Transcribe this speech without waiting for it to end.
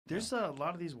There's a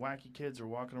lot of these wacky kids are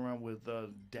walking around with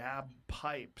dab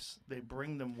pipes. They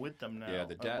bring them with them now.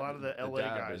 Yeah, a lot of the LA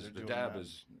guys are doing that.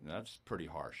 That's pretty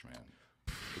harsh, man.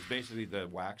 It's basically the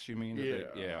wax, you mean? Yeah.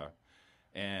 Yeah.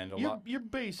 And you're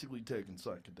basically taking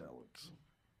psychedelics.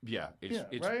 Yeah,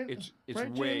 it's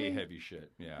right, way Jamie? heavy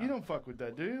shit. Yeah. You don't fuck with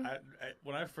that, do you?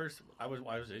 When I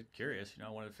was curious. You know,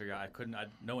 I wanted to figure out.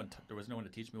 There was no one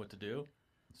to teach me what to do.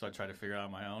 So I tried to figure it out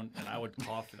on my own, and I would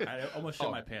cough. I almost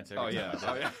shit my pants every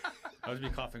time. I would be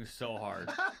coughing so hard.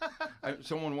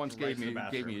 Someone once gave me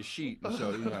a sheet, and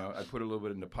so I put a little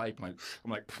bit in the pipe.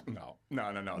 I'm like, no.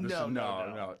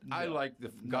 No. I like the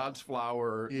God's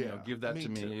flower. Yeah, give that to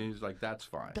me. too. He's like, that's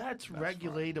fine. That's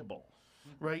regulatable,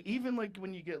 right? Even like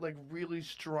when you get like really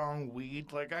strong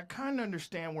weed, like I kind of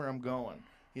understand where I'm going.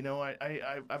 You know,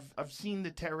 I've seen the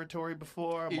territory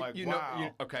before. I'm like,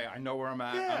 wow. Okay, I know where I'm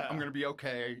at. Yeah. I'm gonna be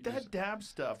okay. That dab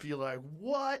stuff, you're like,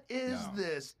 what is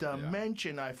this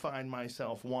dimension I find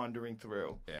myself wandering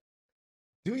through? Yeah.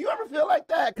 Do you ever feel like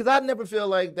that? Because I never feel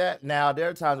like that. Now, there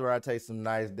are times where I take some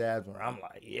nice dabs where I'm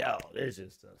like, yo, this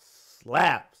just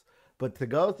slaps. But to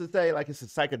go to say like it's a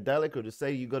psychedelic or to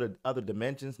say you go to other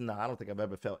dimensions, no, I don't think I've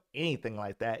ever felt anything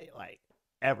like that, like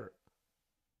ever.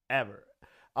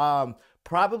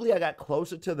 Probably I got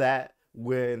closer to that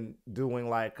when doing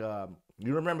like,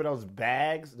 you remember those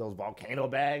bags, those volcano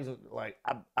bags? Like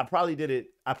I probably did it.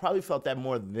 I probably felt that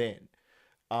more then.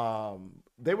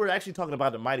 They were actually talking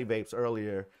about the Mighty Vapes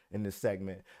earlier in this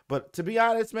segment, but to be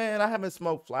honest, man, I haven't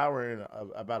smoked flower in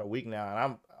about a week now, and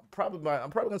I'm probably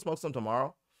gonna smoke some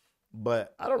tomorrow,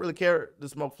 but I don't really care to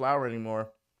smoke flower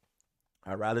anymore.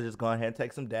 I'd rather just go ahead and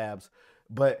take some dabs.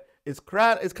 But it's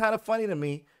kind of funny to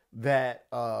me that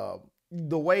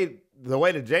the way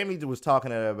that Jamie was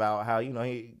talking about how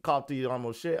he coughed through your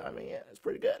almost shit. I mean, yeah, it's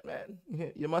pretty good, man.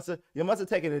 You must have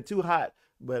taken it too hot,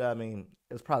 but I mean,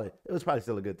 it was probably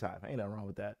still a good time. Ain't nothing wrong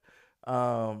with that.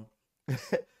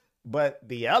 But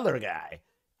the other guy,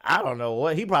 I don't know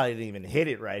what, he probably didn't even hit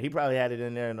it right. He probably had it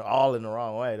in there all in the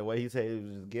wrong way. The way he said he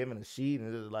was just giving a sheet,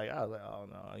 and it was like, I was like, oh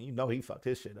no, he fucked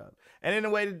his shit up. And in the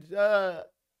way that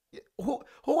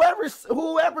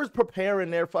whoever's preparing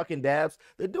their fucking dabs,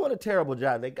 they're doing a terrible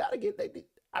job.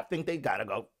 I think they gotta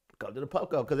go to the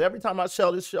Puffco, because every time I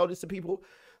show this to people,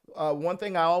 one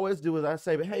thing I always do is I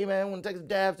say, hey man, want to take some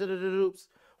dabs,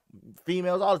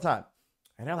 females all the time,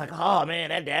 and they're like, oh man,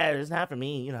 that dab is not for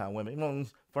me. You know how women,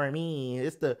 for me,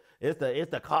 it's the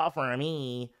call for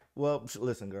me. Well,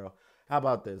 listen, girl. How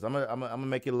about this? I'm gonna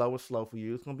make it low and slow for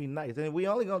you. It's gonna be nice, and we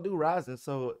only gonna do rising,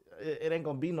 so it ain't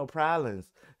gonna be no problems.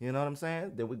 You know what I'm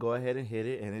saying? Then we go ahead and hit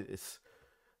it, and it's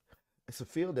a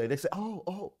field day. They say,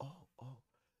 oh.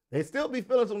 They still be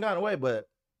feeling some kind of way, but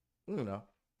and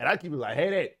I keep like,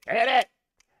 hit it.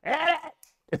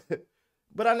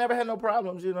 But I never had no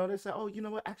problems. They say, oh, you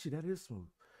know what? Actually, that is smooth.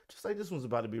 Just like this one's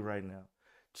about to be right now.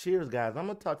 Cheers, guys. I'm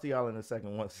gonna talk to y'all in a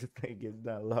second once this thing gets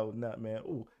done loading up, man.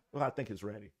 Ooh, well, I think it's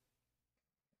ready.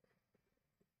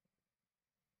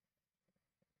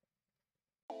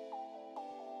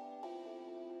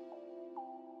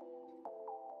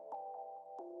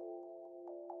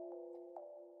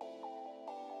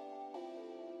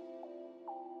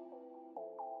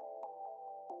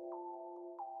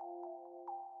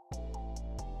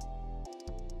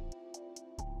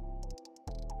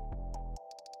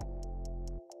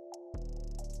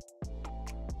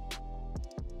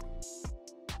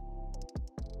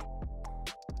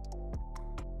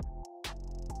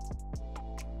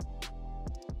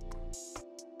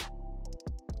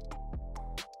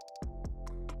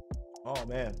 Oh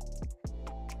man.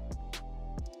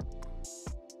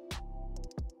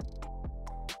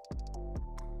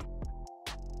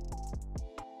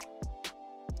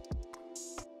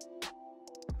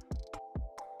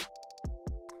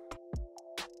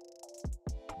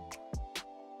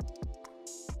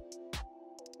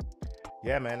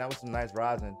 Yeah, man, that was some nice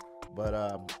rosin, but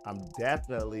I'm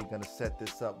definitely gonna set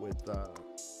this up with some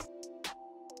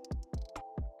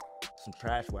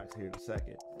trash wax here in a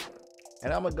second.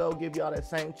 And I'm going to go give y'all that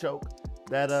same choke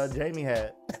that Jamie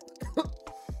had.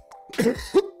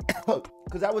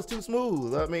 Because that was too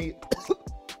smooth. I mean,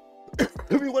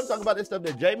 if you want to talk about this stuff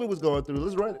that Jamie was going through,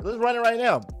 let's run it right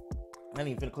now. I ain't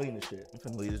even finna clean this shit. I'm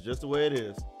finna leave this just the way it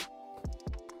is.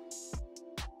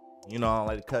 I don't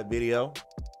like to cut video.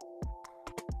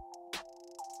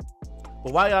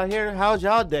 But while y'all here, how's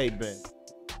y'all day been?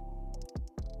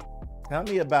 Tell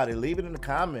me about it. Leave it in the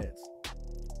comments.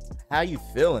 How you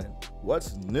feeling?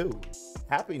 What's new?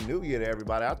 Happy New Year to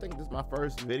everybody. I think this is my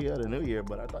first video of the new year,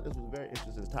 but I thought this was a very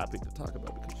interesting topic to talk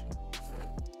about because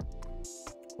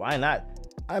why not?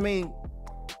 I mean,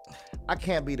 I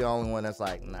can't be the only one that's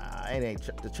like, nah, it ain't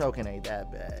the choking ain't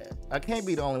that bad. I can't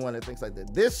be the only one that thinks like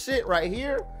that. This shit right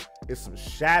here is some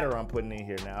shatter I'm putting in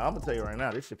here now. I'm gonna tell you right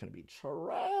now, this shit gonna be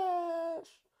trash.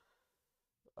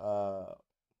 But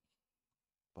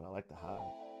I like the high.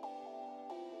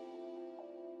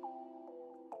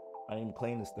 I didn't even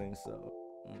clean this thing, so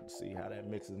let's see how that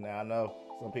mixes now. I know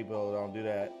some people don't do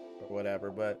that or whatever,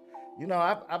 but you know,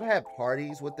 I've had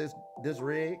parties with this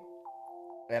rig,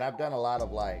 and I've done a lot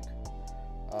of like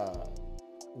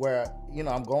where, you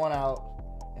know, I'm going out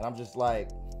and I'm just like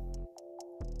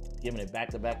giving it back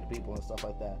to people and stuff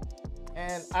like that.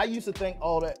 And I used to think,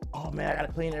 oh man, I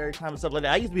gotta clean it every time and stuff like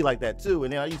that. I used to be like that too.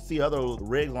 And then I used to see other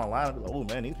rigs online. I was like, oh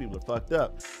man, these people are fucked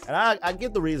up. And I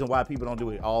get the reason why people don't do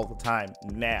it all the time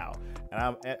now.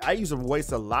 And I used to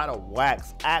waste a lot of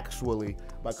wax actually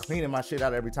by cleaning my shit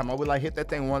out every time. I would like hit that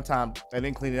thing one time and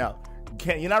then clean it out.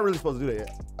 You're not really supposed to do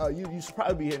that. You should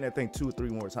probably be hitting that thing 2 or 3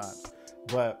 more times.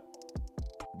 But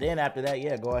then after that,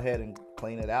 yeah, go ahead and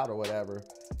clean it out or whatever.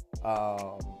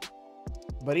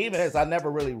 But even as I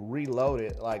never really reload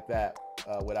it like that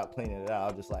without cleaning it out.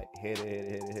 I'll just like hit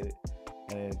it, and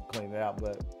then clean it out.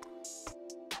 But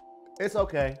it's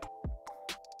okay.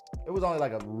 It was only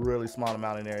like a really small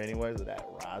amount in there anyways of that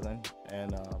rosin,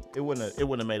 and it wouldn't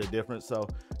have made a difference. So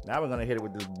now we're gonna hit it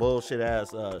with this bullshit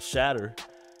ass shatter.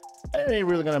 It ain't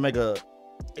really gonna make a.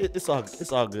 It's all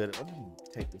good. Let me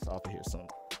take this off of here soon.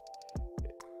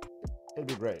 It'll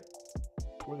be great.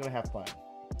 We're gonna have fun.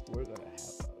 We're gonna have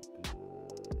a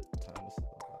good time. This is a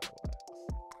lot of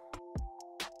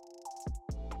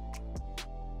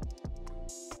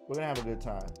wax. We're gonna have a good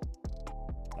time.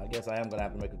 I guess I am gonna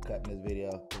have to make a cut in this video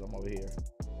because I'm over here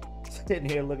sitting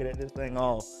here looking at this thing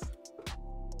all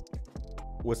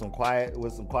with some quiet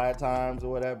times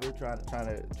or whatever, trying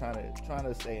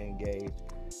to stay engaged,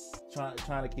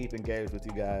 trying to keep engaged with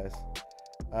you guys.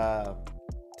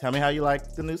 Tell me how you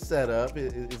like the new setup.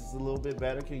 Is it a little bit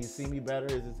better? Can you see me better?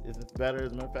 Is it better?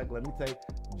 As a matter of fact, let me take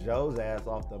Joe's ass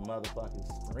off the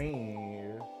motherfucking screen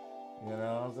here. You know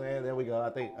what I'm saying? There we go.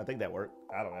 I think that worked.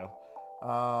 I don't know.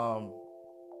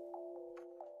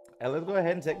 And let's go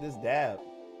ahead and take this dab.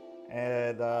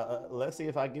 And let's see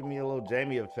if I give me a little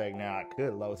Jamie effect now. I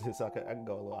could lower this. I could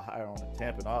go a little higher on the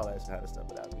temp and all that kind of stuff,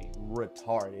 but that'd be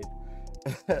retarded.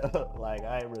 Like,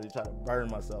 I ain't really trying to burn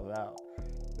myself out,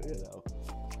 you know.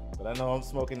 But I know I'm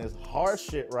smoking this harsh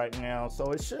shit right now,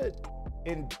 so it should,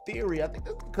 in theory, I think,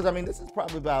 because I mean, this is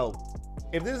probably about,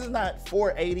 if this is not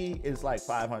 480, it's like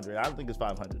 500. I don't think it's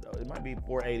 500 though. It might be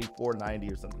 480,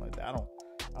 490 or something like that. I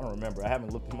don't remember. I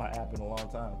haven't looked at my app in a long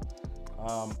time.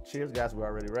 Cheers, guys. We're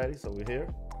already ready, so we're here.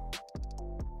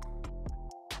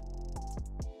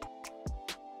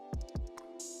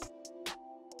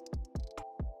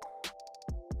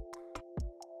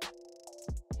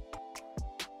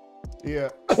 Yeah.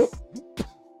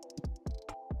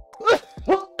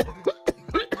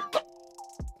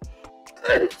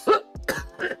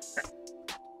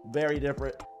 Very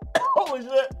different. Holy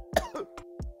shit.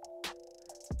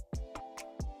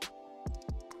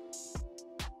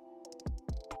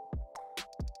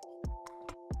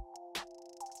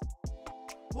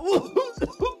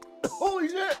 Holy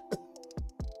shit.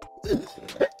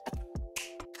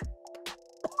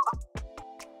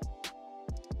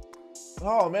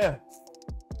 Oh man.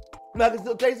 I can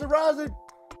still taste the rosin.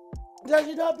 It's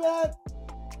actually not bad.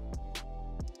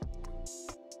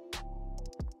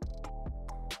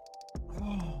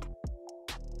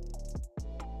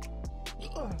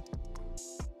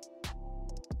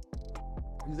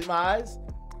 You see my eyes?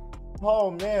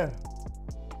 Oh man.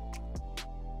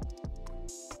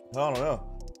 I don't know.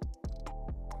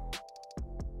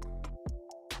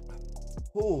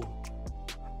 Ooh.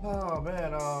 Oh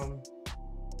man.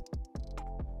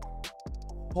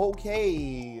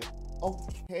 Okay.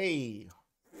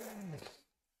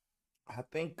 I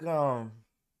think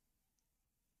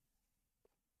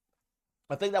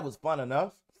that was fun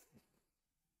enough.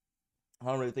 I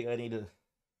don't really think I need to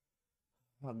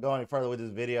go any further with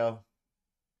this video.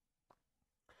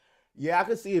 Yeah, I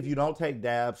could see if you don't take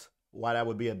dabs, why that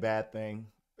would be a bad thing.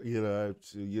 You know,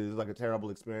 it's like a terrible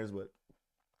experience, but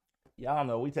y'all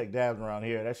know we take dabs around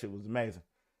here. That shit was amazing.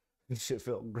 This shit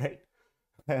felt great.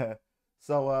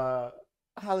 So, I'll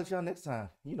holler at y'all next time.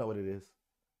 You know what it is.